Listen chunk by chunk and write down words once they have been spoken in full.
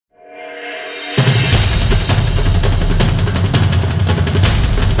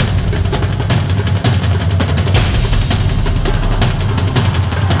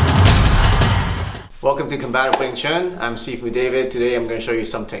to Combative Wing Chun. I'm Sifu David. Today I'm going to show you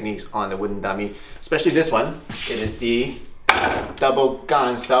some techniques on the wooden dummy, especially this one. It is the double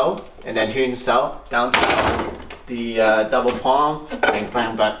gan sao and then hyun sao down to the double palm and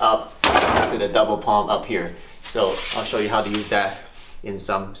climb back up to the double palm up here. So I'll show you how to use that in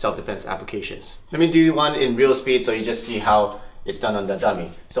some self-defense applications. Let me do one in real speed so you just see how it's done on the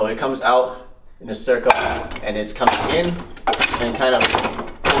dummy. So it comes out in a circle and it's coming in and kind of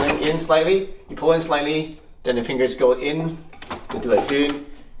pulling in slightly. You pull in slightly, then the fingers go in to do a hyun,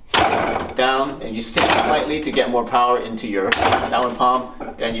 down, and you sink slightly to get more power into your downward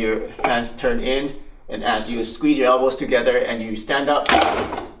palm. Then your hands turn in, and as you squeeze your elbows together and you stand up,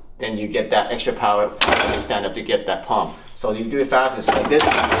 then you get that extra power when you stand up to get that palm. So you do it fast, it's like this.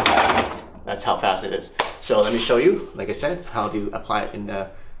 That's how fast it is. So let me show you, like I said, how to apply it in the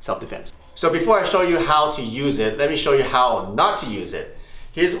self-defense. So before I show you how to use it, let me show you how not to use it.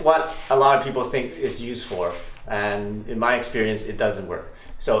 Here's what a lot of people think it's used for, and in my experience, it doesn't work.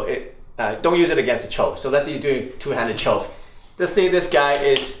 So don't use it against a choke. So let's say you're doing two-handed choke. Let's say this guy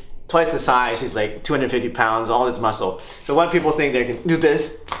is twice the size, he's like 250 pounds, all this muscle. So what people think they can do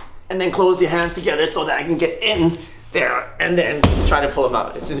this, and then close their hands together so that I can get in there, and then try to pull him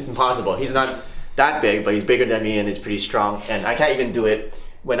out. It's impossible. He's not that big, but he's bigger than me and he's pretty strong, and I can't even do it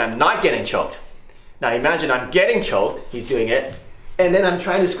when I'm not getting choked. Now imagine I'm getting choked, he's doing it, and then I'm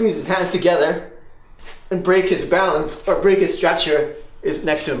trying to squeeze his hands together and break his balance or break his structure is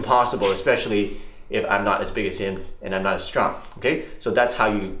next to impossible, especially if I'm not as big as him and I'm not as strong, okay? So that's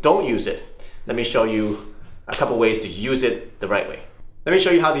how you don't use it. Let me show you a couple ways to use it the right way. Let me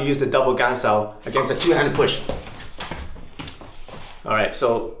show you how to use the double gan sao against a two-handed push. All right,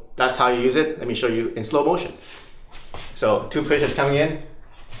 so that's how you use it. Let me show you in slow motion. So two pushes coming in,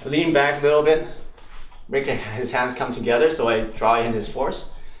 lean back a little bit, make his hands come together so I draw in his force.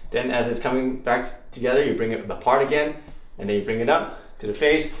 Then as it's coming back together, you bring it apart again, and then you bring it up to the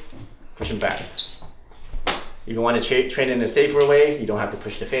face, push him back. If you want to train in a safer way, you don't have to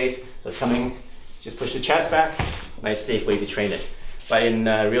push the face. So it's coming, just push the chest back. Nice safe way to train it. But in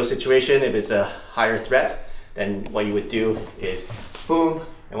a real situation, if it's a higher threat, then what you would do is boom,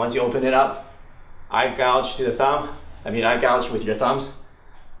 and once you open it up, eye gouge to the thumb. Eye gouge with your thumbs,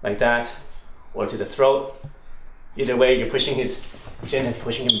 like that, or to the throat. Either way, you're pushing his chin and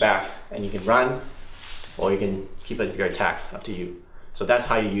pushing him back, and you can run, or you can keep your attack, up to you. So that's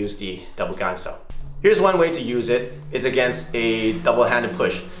how you use the double gan sao. Here's one way to use it, is against a double-handed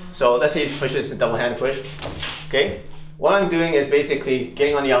push. So let's say he pushes a double-handed push, okay? What I'm doing is basically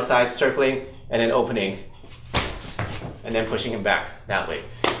getting on the outside, circling, and then opening, and then pushing him back that way.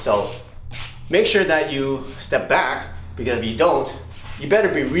 So make sure that you step back, because if you don't, you better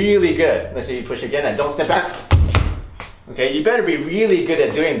be really good. Let's say you push again and don't step back. Okay, you better be really good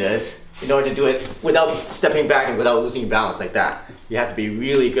at doing this in order to do it without stepping back and without losing your balance like that. You have to be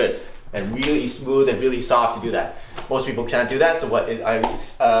really good and really smooth and really soft to do that. Most people can't do that, so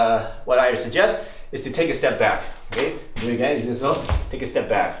what I suggest is to take a step back. Okay, do it again, do so, take a step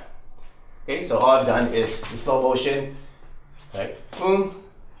back. Okay, so all I've done is in slow motion, right? Boom.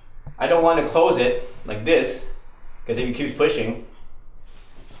 I don't want to close it like this, because if he keeps pushing,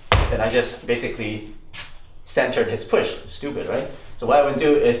 then I just basically centered his push. Stupid, right? So what I would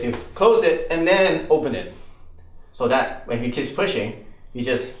do is to close it and then open it, so that when he keeps pushing, he's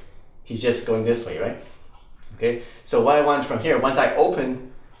just going this way, right? Okay. So what I want from here, once I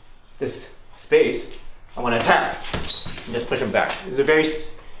open this space, I want to attack and just push him back. It's a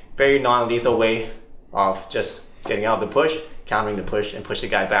very non-lethal way of just getting out of the push, countering the push, and push the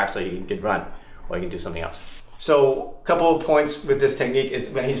guy back so you can run, or you can do something else. So a couple of points with this technique is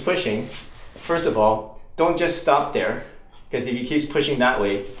when he's pushing, first of all, don't just stop there, because if he keeps pushing that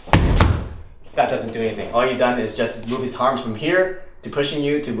way, that doesn't do anything. All you've done is just move his arms from here to pushing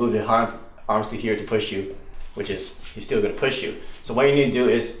you, to move the arms to here to push you, which is, he's still going to push you. So what you need to do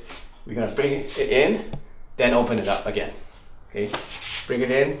is, we're going to bring it in, then open it up again. Okay, bring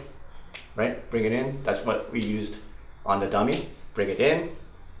it in, right? Bring it in. That's what we used on the dummy. Bring it in,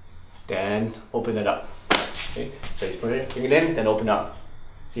 then open it up. Okay, so you bring it in, then open up.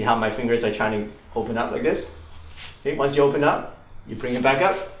 See how my fingers are trying to open up like this? Okay, once you open up, you bring it back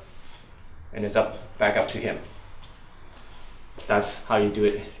up, and it's back up to him. That's how you do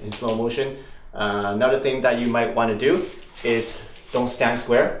it in slow motion. Another thing that you might want to do is don't stand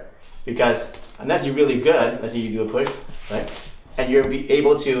square, because unless you're really good, let's say you do a push, right? And you'll be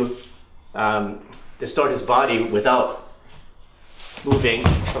able to distort his body without moving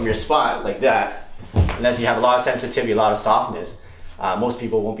from your spot like that, unless you have a lot of sensitivity, a lot of softness. Most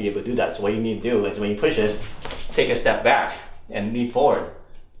people won't be able to do that. So what you need to do is when you push it, take a step back and lean forward.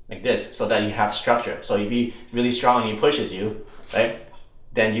 like this, so that you have structure. So if he really strong and he pushes you, right,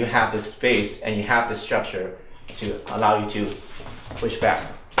 then you have this space and you have this structure to allow you to push back.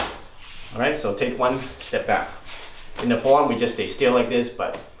 All right, so take one step back. In the form, we just stay still like this,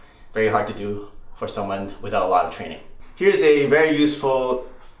 but very hard to do for someone without a lot of training. Here's a very useful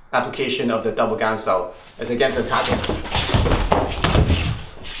application of the double gansao as against a tackle.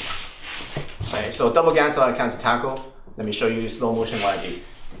 Right, so double gansao against a tackle. Let me show you slow motion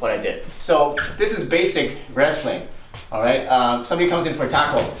what I did. So this is basic wrestling. All right, somebody comes in for a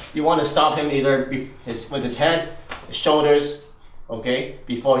tackle. You want to stop him either with his head, his shoulders, okay,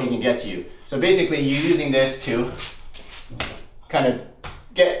 before he can get to you. So basically, you're using this to kind of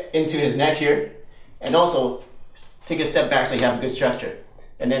get into his neck here, and also take a step back so you have a good structure.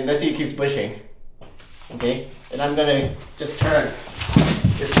 And then let's see he keeps pushing, okay? And I'm gonna just turn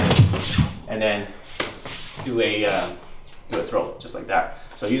this way, and then do a throw, just like that.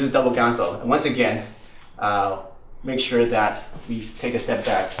 So use a double gansao. And once again, make sure that we take a step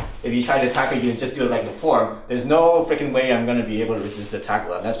back. If you try to tackle you and just do it like the form, there's no freaking way I'm gonna be able to resist the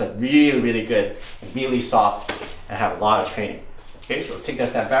tackle. And that's a really, really good, really soft, and have a lot of training. Okay, so let's take that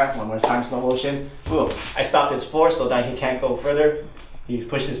step back one more time, slow motion. Boom. I stop his force so that he can't go further. He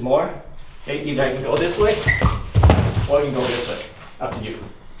pushes more. Okay, either I can go this way or you can go this way. Up to you.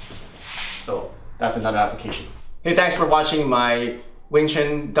 So that's another application. Hey, thanks for watching my Wing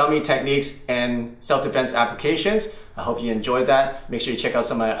Chun dummy techniques and self-defense applications. I hope you enjoyed that. Make sure you check out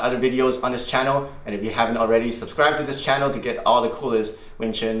some of my other videos on this channel. And if you haven't already, subscribe to this channel to get all the coolest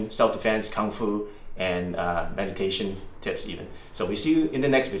Wing Chun, self-defense, Kung Fu, and meditation tips even. So we see you in the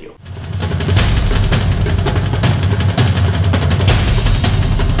next video.